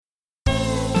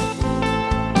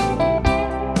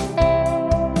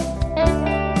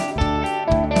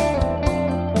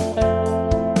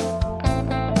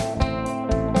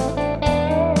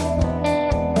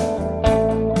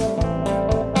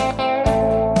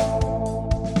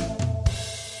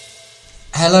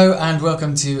Hello and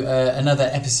welcome to another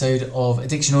episode of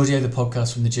Addiction Audio, the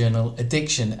podcast from the journal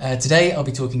Addiction. Today I'll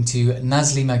be talking to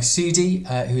Nazli Maghsoodi,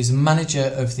 who is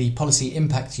manager of the Policy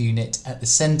Impact Unit at the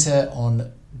Centre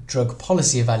on Drug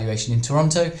Policy Evaluation in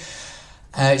Toronto.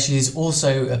 She is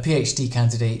also a PhD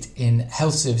candidate in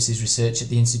Health Services Research at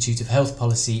the Institute of Health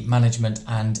Policy Management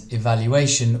and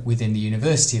Evaluation within the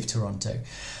University of Toronto.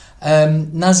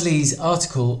 Nazli's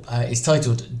article is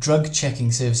titled Drug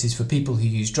Checking Services for People Who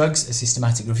Use Drugs, a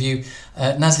Systematic Review.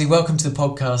 Nazli, welcome to the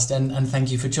podcast and thank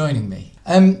you for joining me.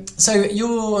 So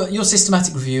your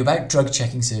systematic review about drug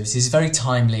checking services is very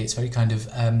timely. It's very kind of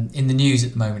in the news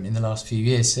at the moment, in the last few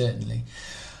years, certainly.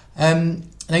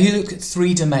 Now, you looked at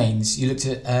three domains. You looked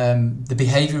at the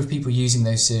behaviour of people using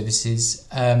those services,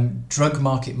 drug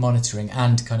market monitoring,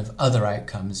 and kind of other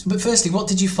outcomes. But firstly, what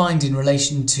did you find in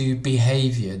relation to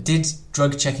behaviour? Did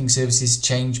drug checking services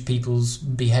change people's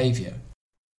behaviour?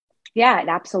 Yeah, it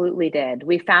absolutely did.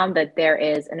 We found that there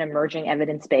is an emerging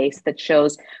evidence base that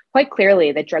shows quite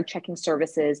clearly that drug checking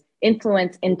services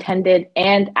influence intended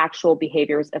and actual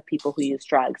behaviours of people who use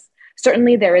drugs.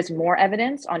 Certainly, there is more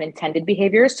evidence on intended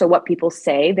behaviors, so what people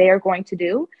say they are going to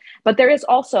do, but there is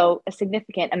also a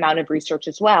significant amount of research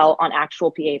as well on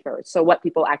actual behaviors, so what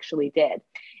people actually did.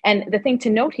 And the thing to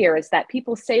note here is that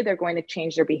people say they're going to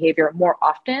change their behavior more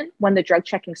often when the drug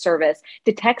checking service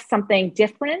detects something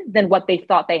different than what they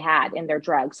thought they had in their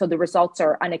drug. So the results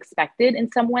are unexpected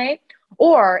in some way,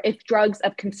 or if drugs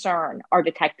of concern are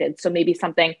detected. So maybe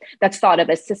something that's thought of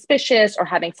as suspicious or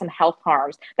having some health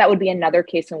harms, that would be another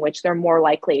case in which they're more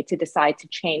likely to decide to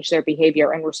change their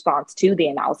behavior in response to the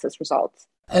analysis results.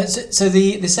 So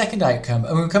the second outcome,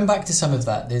 and we'll come back to some of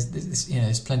that.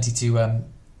 There's plenty to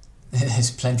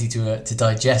there's plenty to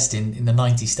digest in the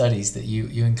 90 studies that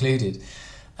you included.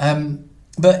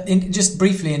 But just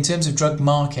briefly, in terms of drug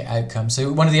market outcomes,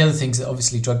 so one of the other things that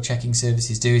obviously drug checking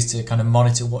services do is to kind of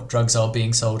monitor what drugs are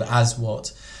being sold as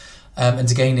what, and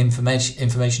to gain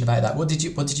information about that. What did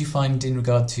you find in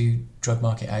regard to drug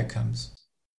market outcomes?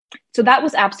 So that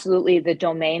was absolutely the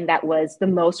domain that was the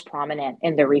most prominent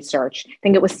in the research. I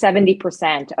think it was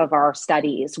 70% of our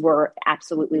studies were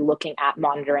absolutely looking at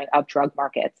monitoring of drug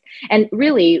markets. And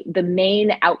really, the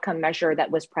main outcome measure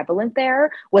that was prevalent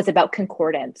there was about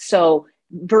concordance. So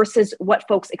versus what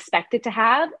folks expected to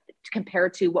have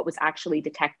compared to what was actually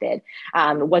detected.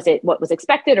 Was it what was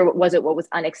expected or was it what was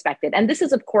unexpected? And this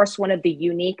is, of course, one of the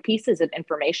unique pieces of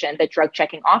information that drug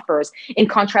checking offers in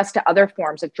contrast to other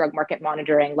forms of drug market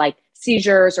monitoring like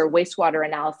seizures or wastewater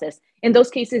analysis. In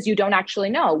those cases, you don't actually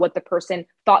know what the person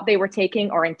thought they were taking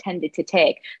or intended to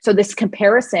take. So this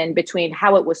comparison between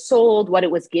how it was sold, what it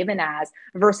was given as,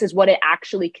 versus what it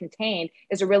actually contained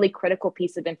is a really critical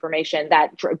piece of information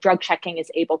that drug checking is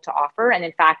able to offer. And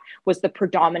in fact, was the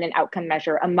predominant outcome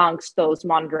measure amongst those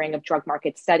monitoring of drug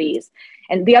market studies.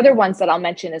 And the other ones that I'll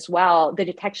mention as well, the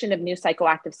detection of new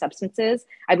psychoactive substances.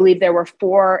 I believe there were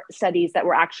 4 studies that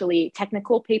were actually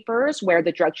technical papers where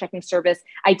the drug checking service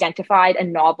identified a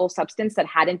novel substance that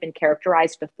hadn't been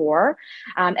characterized before.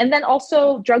 And then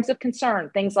also drugs of concern,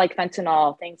 things like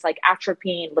fentanyl, things like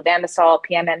atropine, levamisole,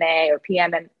 PMMA or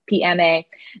PMA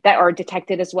that are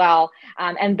detected as well.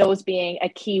 And those being a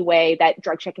key way that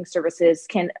drug checking services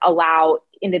can allow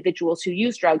individuals who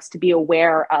use drugs to be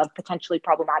aware of potentially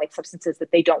problematic substances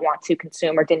that they don't want to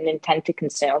consume or didn't intend to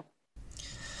consume.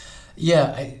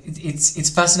 Yeah, it's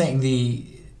fascinating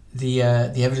the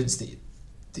evidence that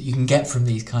you can get from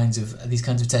these kinds of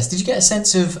tests. Did you get a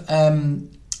sense of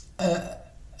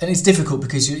and it's difficult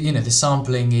because the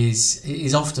sampling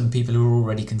is often people who are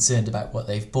already concerned about what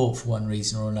they've bought for one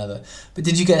reason or another. But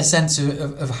did you get a sense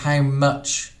of how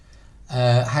much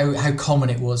how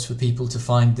common it was for people to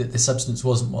find that the substance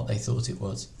wasn't what they thought it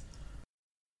was?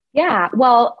 Yeah,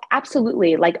 well,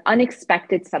 absolutely. Like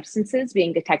unexpected substances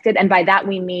being detected. And by that,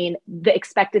 we mean the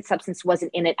expected substance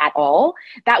wasn't in it at all.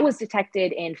 That was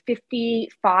detected in 55%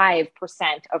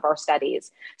 of our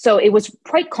studies. So it was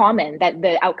quite common that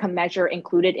the outcome measure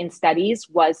included in studies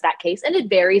was that case. And it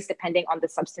varies depending on the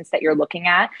substance that you're looking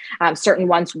at. Certain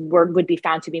ones would be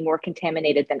found to be more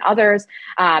contaminated than others.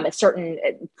 Certain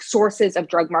sources of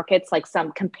drug markets, like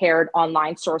some compared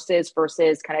online sources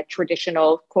versus kind of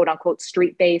traditional, quote unquote,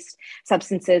 street-based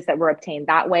substances that were obtained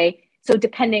that way. So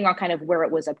depending on kind of where it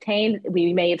was obtained,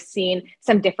 we may have seen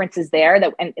some differences there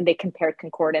and they compared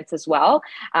concordance as well.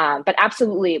 But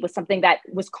absolutely, it was something that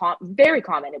was very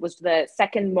common. It was the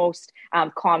second most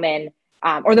common,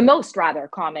 or the most rather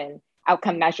common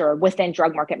outcome measure within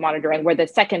drug market monitoring, where the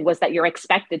second was that your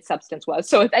expected substance was.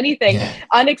 So if anything,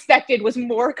 unexpected was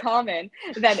more common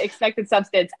than expected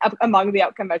substance among the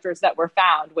outcome measures that were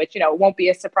found, which, won't be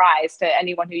a surprise to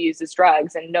anyone who uses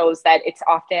drugs and knows that it's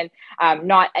often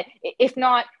not, if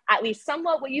not at least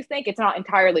somewhat what you think, it's not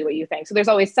entirely what you think. So there's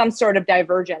always some sort of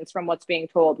divergence from what's being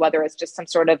told, whether it's just some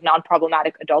sort of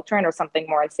non-problematic adulterant or something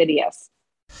more insidious.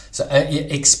 So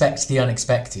expect the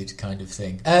unexpected kind of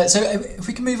thing. So if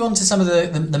we can move on to some of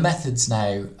the methods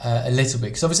now a little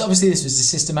bit, because obviously this was a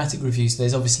systematic review, so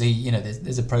there's obviously,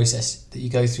 there's a process that you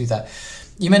go through that.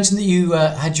 You mentioned that you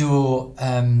had your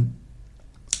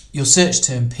search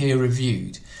term peer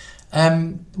reviewed.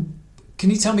 Can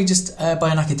you tell me, just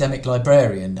by an academic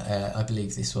librarian, I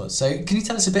believe this was. So can you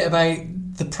tell us a bit about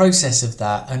the process of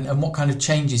that and what kind of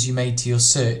changes you made to your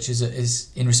search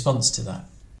as in response to that?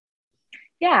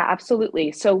 Yeah,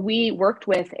 absolutely. So we worked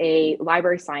with a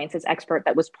library sciences expert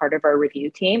that was part of our review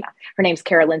team. Her name's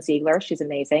Carolyn Ziegler. She's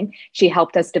amazing. She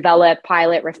helped us develop,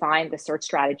 pilot, refine the search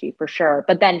strategy for sure.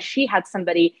 But then she had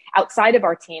somebody outside of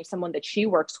our team, someone that she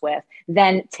works with,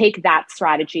 then take that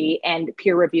strategy and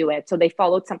peer review it. So they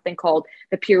followed something called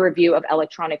the peer review of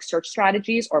electronic search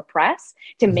strategies, or PRESS,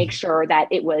 to make sure that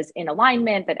it was in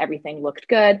alignment, that everything looked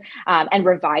good, and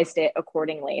revised it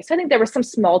accordingly. So I think there were some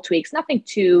small tweaks, nothing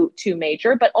too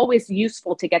major, but always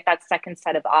useful to get that second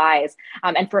set of eyes.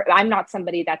 I'm not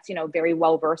somebody that's, very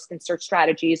well versed in search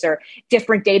strategies, or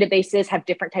different databases have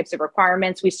different types of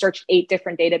requirements. We searched 8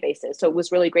 different databases. So it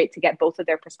was really great to get both of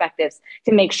their perspectives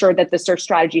to make sure that the search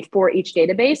strategy for each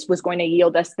database was going to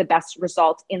yield us the best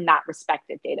results in that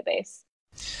respective database.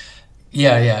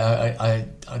 Yeah.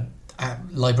 I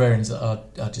librarians are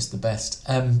just the best.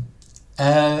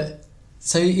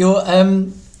 So you're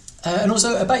and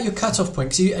also about your cutoff point,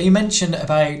 because you mentioned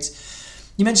about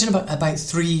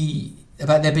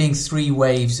there being 3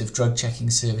 waves of drug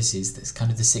checking services. That's kind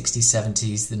of the 60s,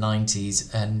 70s, the 90s,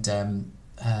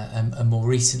 and more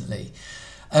recently.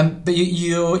 But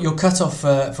your cutoff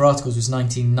for articles was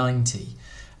 1990.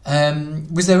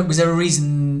 Was there a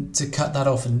reason to cut that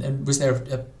off, and was there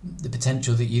the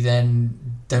potential that you then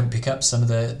don't pick up some of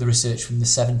the research from the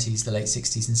 70s, the late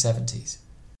 60s and 70s?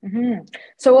 Mm-hmm.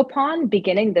 So upon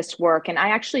beginning this work, and I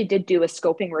actually did do a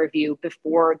scoping review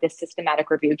before this systematic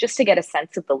review, just to get a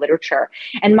sense of the literature.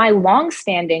 And my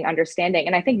longstanding understanding,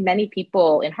 and I think many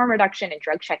people in harm reduction and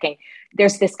drug checking,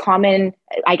 there's this common,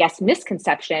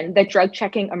 misconception that drug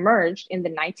checking emerged in the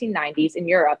 1990s in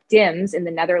Europe. DIMS in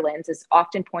the Netherlands is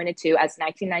often pointed to as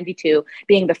 1992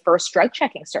 being the first drug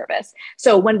checking service.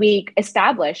 So when we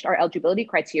established our eligibility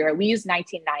criteria, we used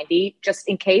 1990 just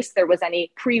in case there was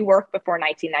any pre-work before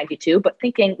 1992, but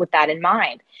thinking with that in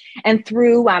mind. And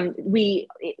through,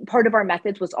 part of our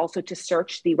methods was also to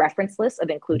search the reference list of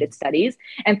included studies.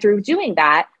 And through doing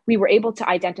that, we were able to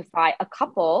identify a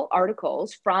couple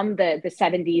articles from the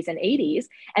 70s and 80s.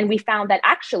 And we found that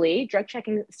actually drug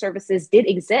checking services did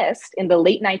exist in the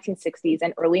late 1960s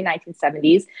and early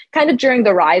 1970s, kind of during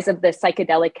the rise of the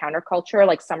psychedelic counterculture,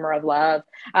 like Summer of Love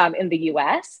in the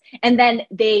US. And then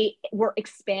they were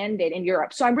expanded in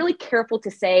Europe. So I'm really careful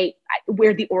to say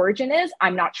where the origin is.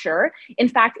 I'm not sure. In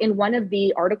fact, in one of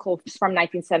the articles from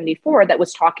 1974 that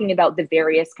was talking about the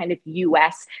various kind of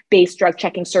US-based drug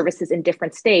checking services in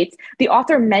different states, the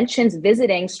author mentions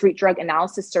visiting street drug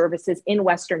analysis services in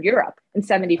Western Europe in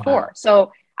 74. Wow.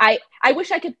 So I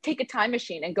wish I could take a time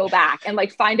machine and go back and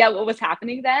find out what was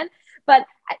happening then. But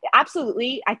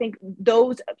absolutely, I think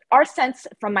our sense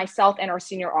from myself and our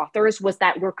senior authors was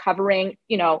that we're covering,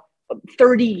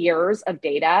 30 years of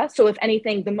data. So if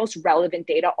anything, the most relevant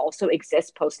data also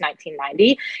exists post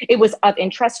 1990. It was of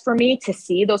interest for me to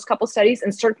see those couple studies.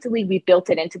 And certainly we built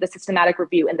it into the systematic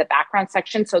review in the background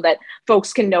section so that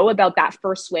folks can know about that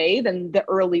first wave and the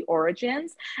early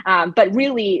origins. But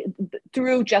really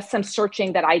through just some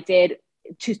searching that I did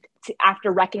to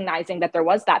after recognizing that there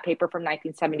was that paper from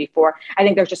 1974, I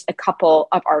think there's just a couple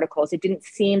of articles. It didn't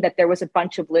seem that there was a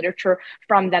bunch of literature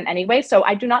from them anyway. So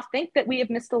I do not think that we have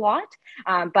missed a lot,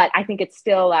 but I think it's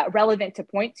still relevant to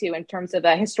point to in terms of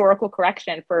a historical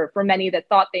correction for many that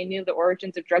thought they knew the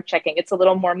origins of drug checking. It's a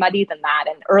little more muddy than that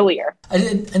and earlier.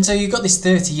 And so you've got this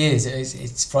 30 years.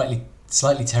 It's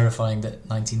slightly terrifying that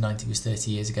 1990 was 30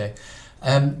 years ago.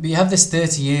 But you have this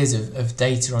 30 years of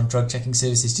data on drug checking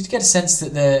services. Did you get a sense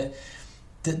that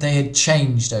they had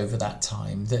changed over that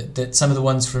time? That some of the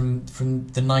ones from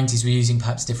the 90s were using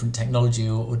perhaps different technology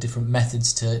or different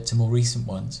methods to more recent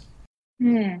ones?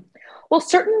 Well,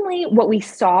 certainly what we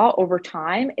saw over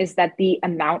time is that the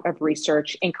amount of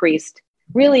research increased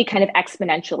really kind of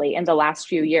exponentially in the last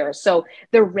few years. So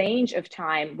the range of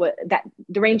time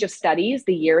the range of studies,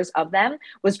 the years of them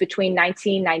was between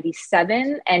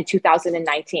 1997 and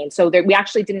 2019. So we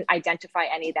actually didn't identify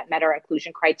any that met our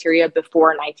inclusion criteria before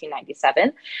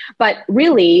 1997. But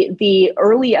really the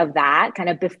early of that, kind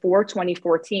of before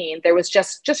 2014, there was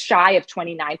just shy of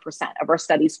 29% of our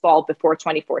studies fall before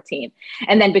 2014.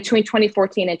 And then between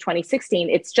 2014 and 2016,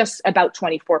 it's just about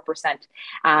 24%.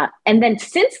 And then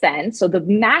since then, so the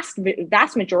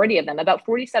vast majority of them, about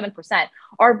 47%,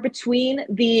 are between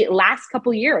the last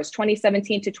couple years,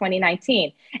 2017 to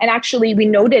 2019. And actually, we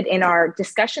noted in our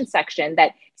discussion section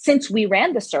that since we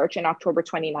ran the search in October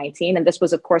 2019, and this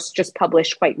was, of course, just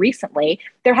published quite recently,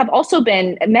 there have also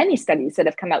been many studies that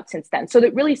have come out since then. So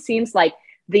it really seems like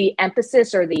the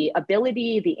emphasis or the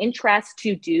ability, the interest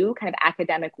to do kind of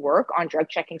academic work on drug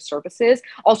checking services,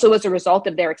 also as a result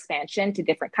of their expansion to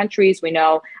different countries. We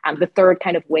know the third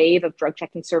kind of wave of drug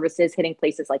checking services hitting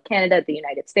places like Canada, the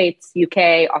United States,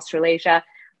 UK, Australasia,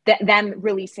 them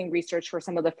releasing research for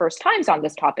some of the first times on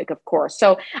this topic, of course.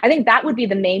 So I think that would be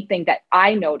the main thing that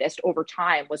I noticed over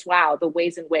time was, wow, the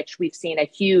ways in which we've seen a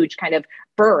huge kind of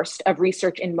burst of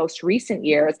research in most recent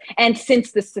years and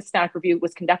since this systematic review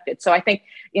was conducted. So I think,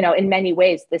 in many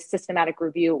ways, this systematic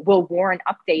review will warrant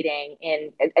updating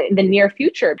in the near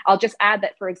future. I'll just add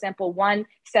that, for example, one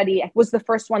study was the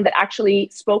first one that actually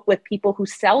spoke with people who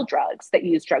sell drugs that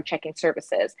use drug checking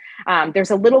services.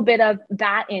 There's a little bit of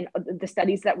that in the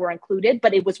studies that were included,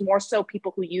 but it was more so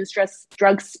people who use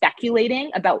drugs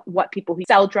speculating about what people who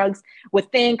sell drugs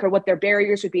would think or what their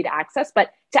barriers would be to access.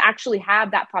 But to actually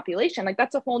have that population, like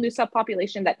that's a whole new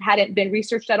subpopulation that hadn't been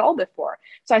researched at all before.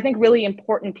 So I think really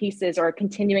important pieces are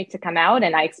continuing to come out,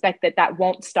 and I expect that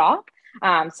won't stop.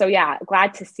 So yeah,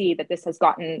 glad to see that this has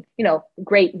gotten,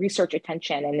 great research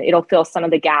attention, and it'll fill some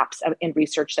of the gaps in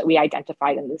research that we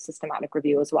identified in the systematic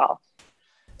review as well.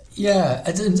 Yeah,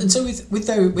 and so with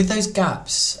those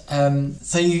gaps,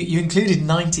 so you included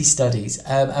 90 studies,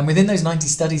 and within those 90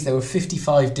 studies there were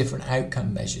 55 different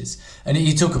outcome measures, and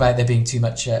you talk about there being too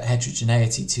much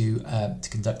heterogeneity to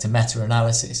conduct a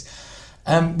meta-analysis.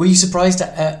 Were you surprised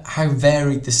at how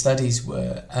varied the studies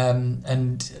were?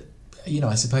 And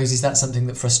I suppose, is that something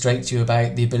that frustrates you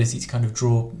about the ability to kind of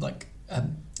draw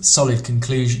solid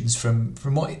conclusions from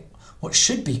what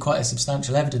should be quite a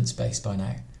substantial evidence base by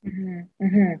now? Mm-hmm.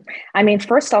 Mm-hmm. I mean,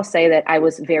 first I'll say that I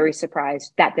was very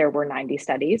surprised that there were 90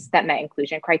 studies that met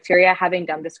inclusion criteria. Having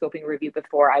done the scoping review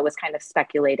before, I was kind of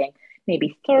speculating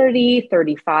maybe 30,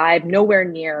 35, nowhere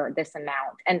near this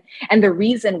amount. And the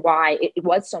reason why it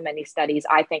was so many studies,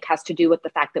 I think, has to do with the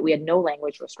fact that we had no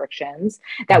language restrictions,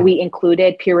 that we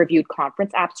included peer-reviewed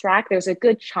conference abstract. There's a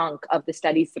good chunk of the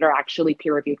studies that are actually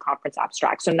peer-reviewed conference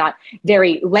abstracts, so not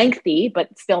very lengthy,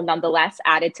 but still nonetheless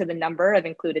added to the number of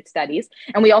included studies.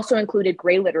 And we also included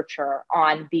gray literature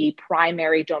on the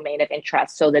primary domain of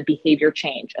interest, so the behavior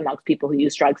change amongst people who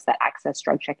use drugs that access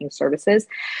drug checking services.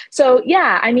 So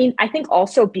yeah, I mean, I think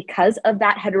also because of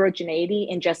that heterogeneity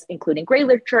in just including gray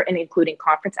literature and including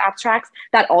conference abstracts,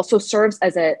 that also serves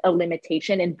as a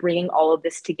limitation in bringing all of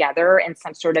this together in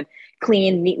some sort of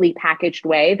clean, neatly packaged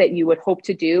way that you would hope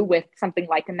to do with something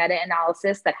like a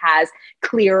meta-analysis that has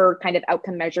clear kind of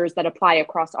outcome measures that apply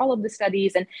across all of the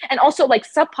studies, and also like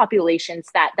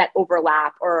subpopulations that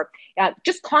overlap, or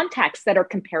just contexts that are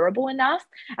comparable enough.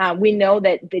 We know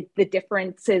that the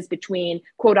differences between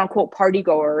quote unquote party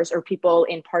goers, or people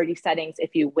in party settings,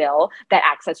 if you will, that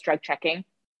access drug checking,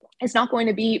 is not going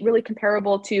to be really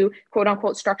comparable to quote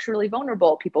unquote structurally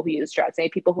vulnerable people who use drugs,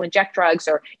 people who inject drugs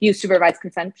or use supervised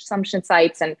consumption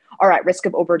sites and are at risk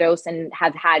of overdose and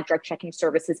have had drug checking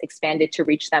services expanded to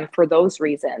reach them for those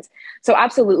reasons. So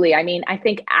absolutely. I mean, I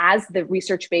think as the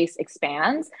research base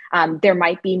expands, there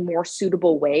might be more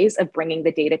suitable ways of bringing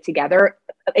the data together,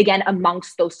 again,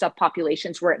 amongst those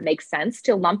subpopulations where it makes sense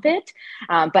to lump it.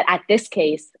 But at this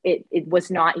case, it was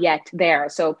not yet there.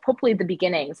 So hopefully the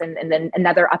beginnings, and then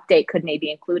another update could maybe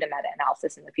include a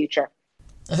meta-analysis in the future.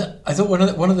 I thought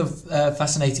one of the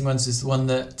fascinating ones is the one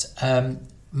that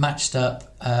matched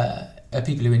up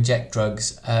people who inject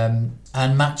drugs and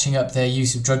matching up their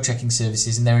use of drug checking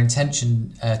services and their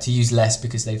intention to use less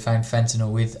because they found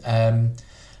fentanyl with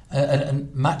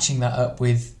and matching that up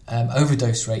with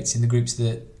overdose rates in the groups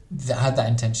that had that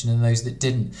intention and those that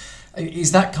didn't.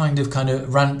 Is that kind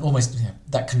of ran almost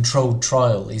that controlled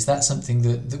trial? Is that something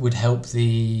that would help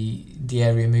the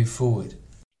area move forward?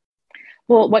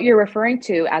 Well, what you're referring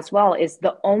to as well is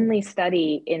the only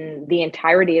study in the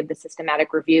entirety of the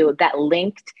systematic review that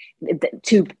linked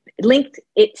to linked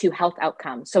it to health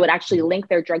outcomes. So it actually linked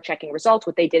their drug checking results,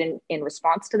 what they did in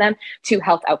response to them, to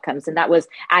health outcomes. And that was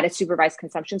at a supervised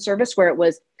consumption service where it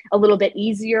was a little bit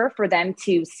easier for them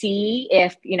to see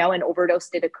if, an overdose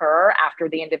did occur after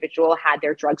the individual had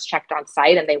their drugs checked on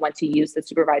site and they went to use the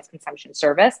supervised consumption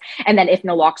service. And then if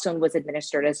naloxone was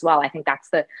administered as well. I think that's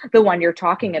the one you're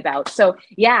talking about. So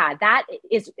yeah, that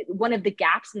is one of the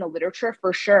gaps in the literature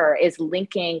for sure, is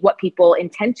linking what people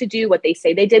intend to do, what they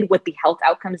say they did, with the health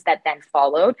outcomes that then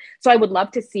followed. So I would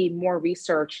love to see more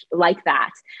research like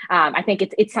that. I think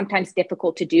it's sometimes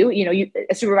difficult to do.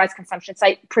 A supervised consumption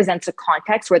site presents a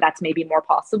context where that's maybe more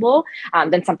possible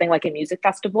than something like a music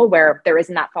festival where there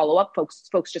isn't that follow-up.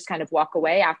 Folks just kind of walk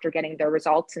away after getting their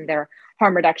results and their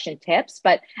harm reduction tips.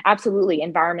 But absolutely,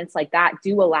 environments like that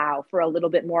do allow for a little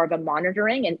bit more of a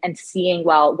monitoring and seeing,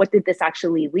 well, what did this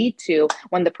actually lead to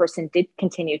when the person did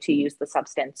continue to use the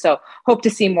substance? So hope to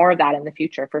see more of that in the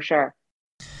future for sure.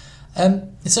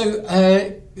 What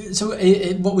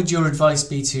would your advice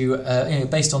be to,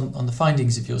 based on the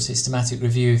findings of your systematic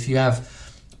review, if you have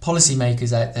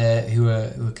policymakers out there who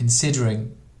are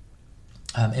considering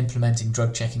implementing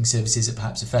drug checking services at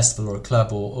perhaps a festival or a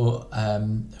club or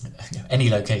any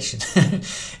location?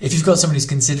 If you've got somebody who's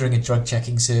considering a drug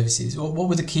checking services, what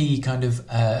were the key kind of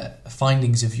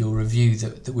findings of your review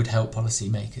that would help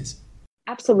policymakers?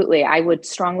 Absolutely. I would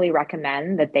strongly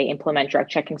recommend that they implement drug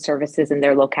checking services in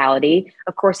their locality.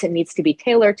 Of course, it needs to be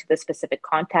tailored to the specific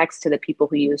context, to the people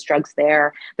who use drugs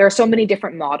there. There are so many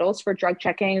different models for drug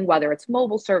checking, whether it's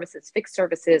mobile services, fixed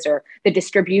services, or the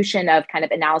distribution of kind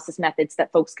of analysis methods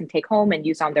that folks can take home and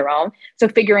use on their own. So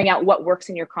figuring out what works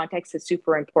in your context is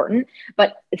super important.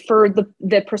 But for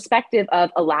the perspective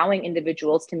of allowing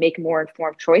individuals to make more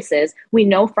informed choices, we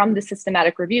know from the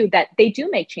systematic review that they do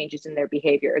make changes in their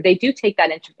behavior. They do take that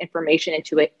information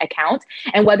into account.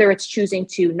 And whether it's choosing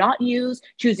to not use,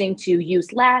 choosing to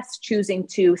use less, choosing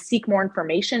to seek more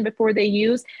information before they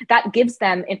use, that gives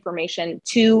them information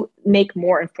to make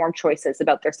more informed choices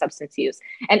about their substance use.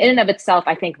 And in and of itself,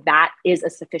 I think that is a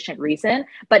sufficient reason.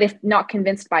 But if not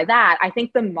convinced by that, I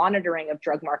think the monitoring of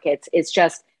drug markets is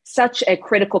just such a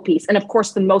critical piece. And of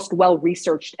course, the most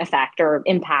well-researched effect or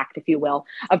impact, if you will,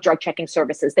 of drug checking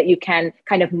services, that you can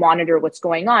kind of monitor what's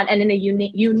going on, and in a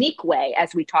unique way,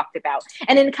 as we talked about,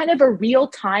 and in kind of a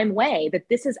real-time way, that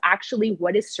this is actually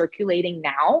what is circulating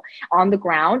now on the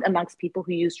ground amongst people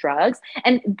who use drugs.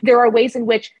 And there are ways in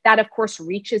which that, of course,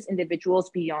 reaches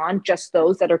individuals beyond just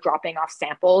those that are dropping off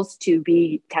samples to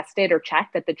be tested or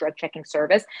checked at the drug checking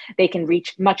service. They can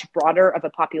reach much broader of a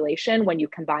population when you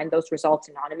combine those results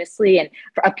anonymously, and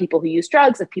of people who use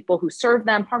drugs, of people who serve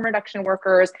them, harm reduction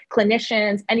workers,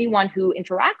 clinicians, anyone who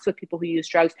interacts with people who use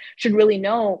drugs should really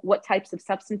know what types of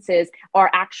substances are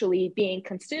actually being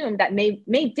consumed that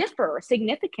may differ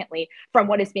significantly from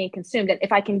what is being consumed. And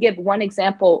if I can give one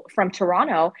example from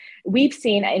Toronto, we've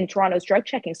seen in Toronto's drug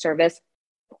checking service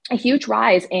a huge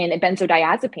rise in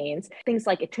benzodiazepines, things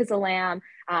like etizolam,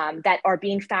 that are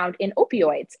being found in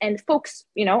opioids. And folks,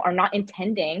 are not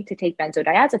intending to take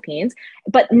benzodiazepines.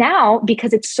 But now,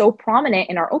 because it's so prominent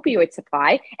in our opioid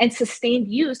supply, and sustained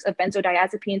use of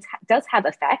benzodiazepines does have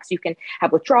effects. You can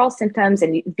have withdrawal symptoms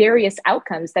and various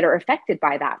outcomes that are affected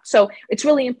by that. So it's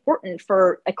really important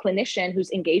for a clinician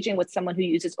who's engaging with someone who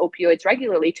uses opioids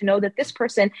regularly to know that this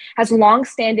person has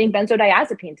long-standing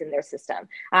benzodiazepines in their system,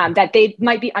 that they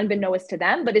might be unbeknownst to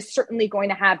them, but is certainly going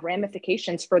to have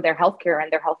ramifications for their healthcare and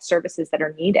their health services that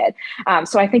are needed.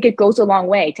 So I think it goes a long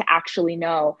way to actually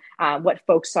know what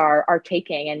folks are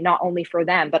taking, and not only for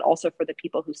them, but also for the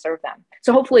people who serve them.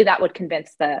 So hopefully that would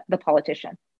convince the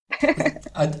politician.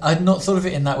 I'd not thought of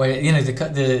it in that way.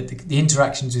 The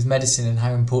interactions with medicine and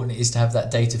how important it is to have that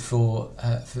data for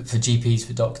GPs,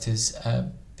 for doctors,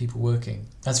 people working.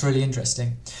 That's really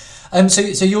interesting. So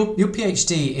your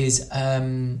PhD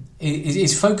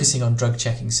is focusing on drug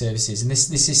checking services, and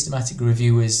this systematic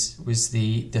review was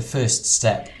the first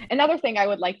step. Another thing I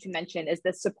would like to mention is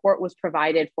that support was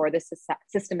provided for this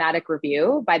systematic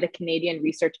review by the Canadian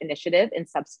Research Initiative in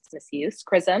Substance Misuse,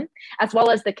 CRISM, as well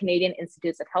as the Canadian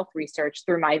Institutes of Health Research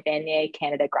through my Vanier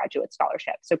Canada Graduate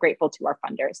Scholarship. So grateful to our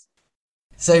funders.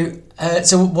 So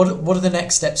what are the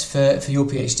next steps for your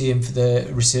PhD and for the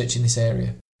research in this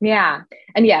area? Yeah.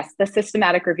 And yes, the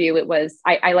systematic review, it was,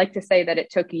 I like to say that it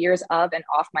took years of and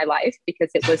off my life, because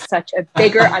it was such a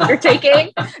bigger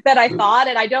undertaking that I thought.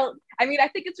 And I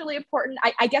think it's really important.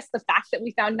 I guess the fact that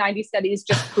we found 90 studies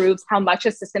just proves how much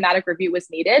a systematic review was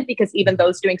needed, because even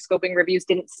those doing scoping reviews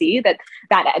didn't see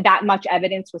that much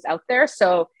evidence was out there.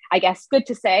 So I guess good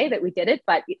to say that we did it,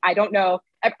 but I don't know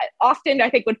often I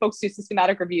think when folks do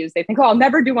systematic reviews, they think, oh, I'll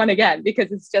never do one again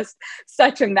because it's just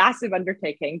such a massive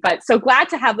undertaking. But so glad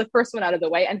to have the first one out of the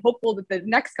way and hopeful that the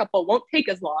next couple won't take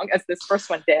as long as this first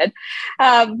one did.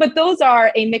 But those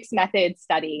are a mixed method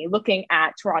study looking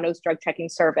at Toronto's drug checking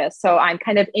service. So I'm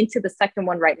kind of into the second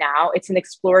one right now. It's an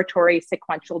exploratory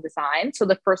sequential design. So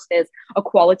the first is a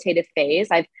qualitative phase.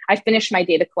 I've finished my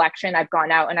data collection. I've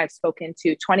gone out and I've spoken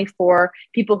to 24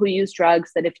 people who use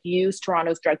drugs that have used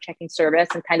Toronto's drug checking service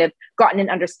and kind of gotten an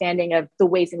understanding of the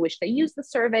ways in which they use the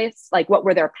service, like what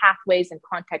were their pathways and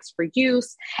context for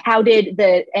use, how did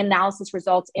the analysis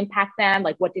results impact them,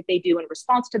 like what did they do in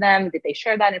response to them, did they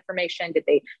share that information, did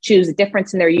they choose a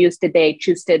difference in their use, did they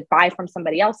choose to buy from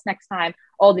somebody else next time,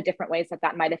 all the different ways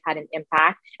that might have had an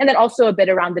impact. And then also a bit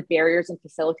around the barriers and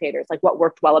facilitators, like what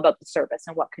worked well about the service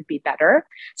and what could be better.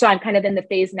 So I'm kind of in the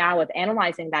phase now of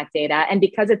analyzing that data. And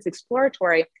because it's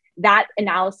exploratory, that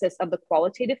analysis of the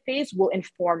qualitative phase will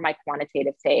inform my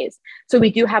quantitative phase. So we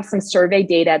do have some survey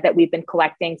data that we've been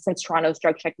collecting since Toronto's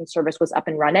drug checking service was up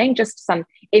and running, just some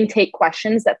intake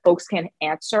questions that folks can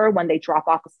answer when they drop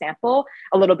off a sample,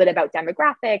 a little bit about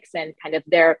demographics and kind of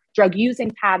their drug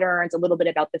using patterns, a little bit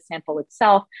about the sample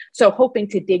itself. So hoping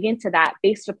to dig into that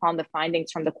based upon the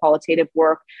findings from the qualitative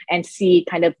work and see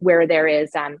kind of where there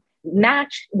is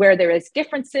match, where there is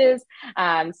differences,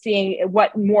 seeing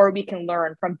what more we can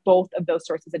learn from both of those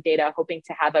sources of data, hoping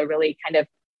to have a really kind of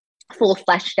full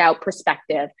fleshed out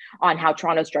perspective on how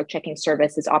Toronto's drug checking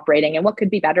service is operating and what could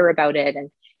be better about it.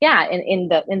 And yeah, in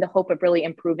the hope of really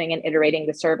improving and iterating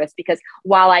the service, because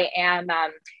while I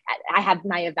have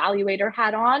my evaluator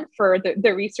hat on for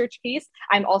the research piece,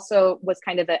 I'm also was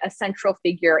kind of a central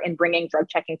figure in bringing drug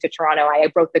checking to Toronto.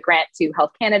 I wrote the grant to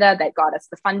Health Canada that got us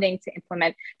the funding to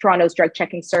implement Toronto's drug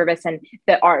checking service, and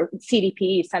our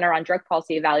CDP, Center on Drug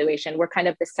Policy Evaluation, we're kind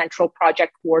of the central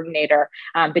project coordinator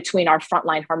between our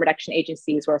frontline harm reduction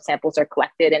agencies where samples are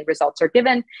collected and results are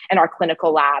given, and our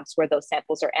clinical labs where those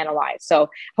samples are analyzed. So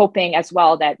hoping as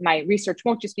well that my research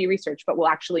won't just be research, but will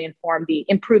actually inform the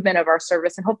improvement of our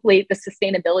service and hopefully the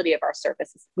sustainability of our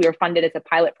services. We were funded as a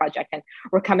pilot project and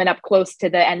we're coming up close to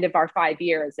the end of our 5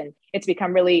 years, and it's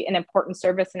become really an important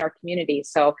service in our community.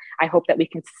 So I hope that we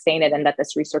can sustain it and that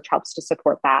this research helps to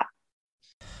support that.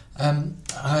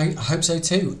 I hope so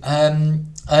too.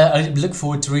 I look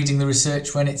forward to reading the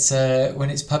research when it's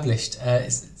published.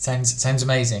 It sounds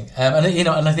amazing, and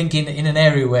I think in an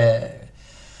area where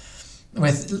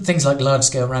things like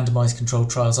large-scale randomized controlled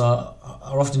trials are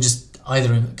often just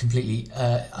either completely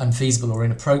unfeasible or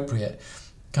inappropriate,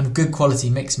 kind of good quality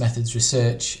mixed methods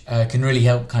research can really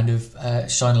help kind of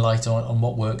shine a light on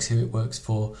what works, who it works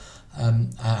for,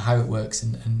 how it works,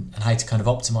 and how to kind of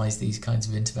optimize these kinds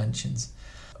of interventions.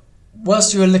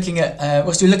 Whilst you were looking at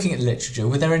the literature,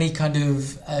 were there any kind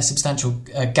of substantial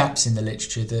gaps in the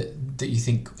literature that you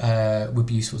think would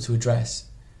be useful to address?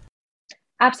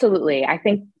 Absolutely. I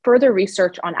think further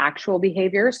research on actual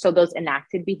behaviors, so those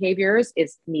enacted behaviors,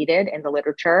 is needed in the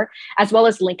literature, as well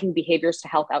as linking behaviors to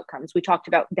health outcomes. We talked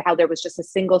about how there was just a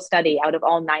single study out of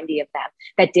all 90 of them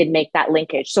that did make that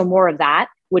linkage. So more of that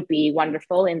would be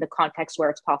wonderful in the context where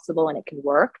it's possible and it can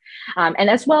work. And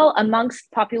as well,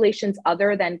 amongst populations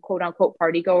other than quote unquote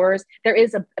party goers, there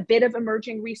is a bit of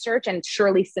emerging research, and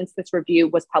surely since this review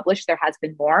was published, there has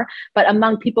been more. But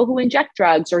among people who inject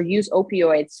drugs or use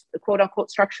opioids, the quote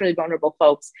unquote structurally vulnerable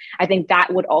folks, I think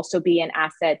that would also be an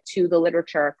asset to the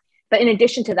literature. But in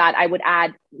addition to that, I would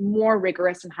add more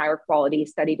rigorous and higher quality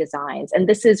study designs. And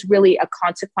this is really a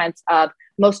consequence of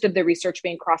most of the research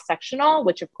being cross-sectional,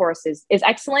 which of course is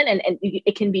excellent and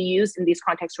it can be used in these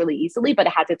contexts really easily, but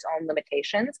it has its own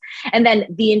limitations. And then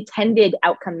the intended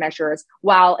outcome measures,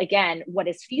 while again, what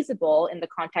is feasible in the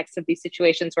context of these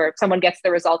situations where someone gets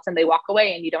the results and they walk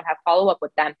away and you don't have follow-up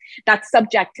with them, that's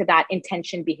subject to that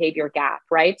intention behavior gap,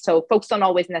 right? So folks don't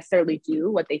always necessarily do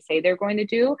what they say they're going to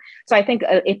do. So I think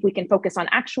if we can focus on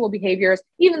actual behaviors,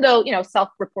 even though,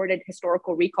 self-reported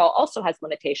historical recall also has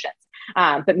limitations,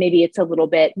 but maybe it's a little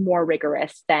bit more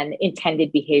rigorous than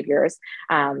intended behaviors,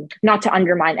 not to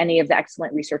undermine any of the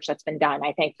excellent research that's been done.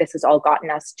 I think this has all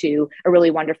gotten us to a really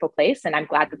wonderful place, and I'm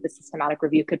glad that the systematic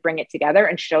review could bring it together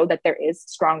and show that there is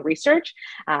strong research,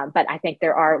 but I think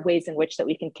there are ways in which that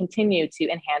we can continue to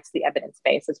enhance the evidence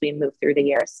base as we move through the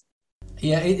years.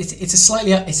 Yeah,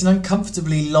 it's an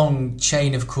uncomfortably long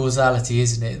chain of causality,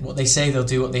 isn't it? What they say they'll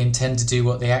do, what they intend to do,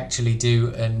 what they actually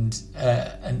do, and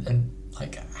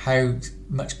like how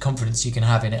much confidence you can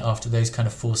have in it after those kind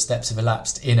of 4 steps have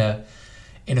elapsed in a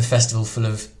festival full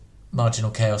of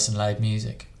marginal chaos and loud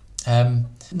music.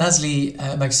 Nazli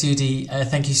Maghsoodi,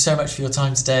 thank you so much for your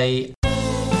time today.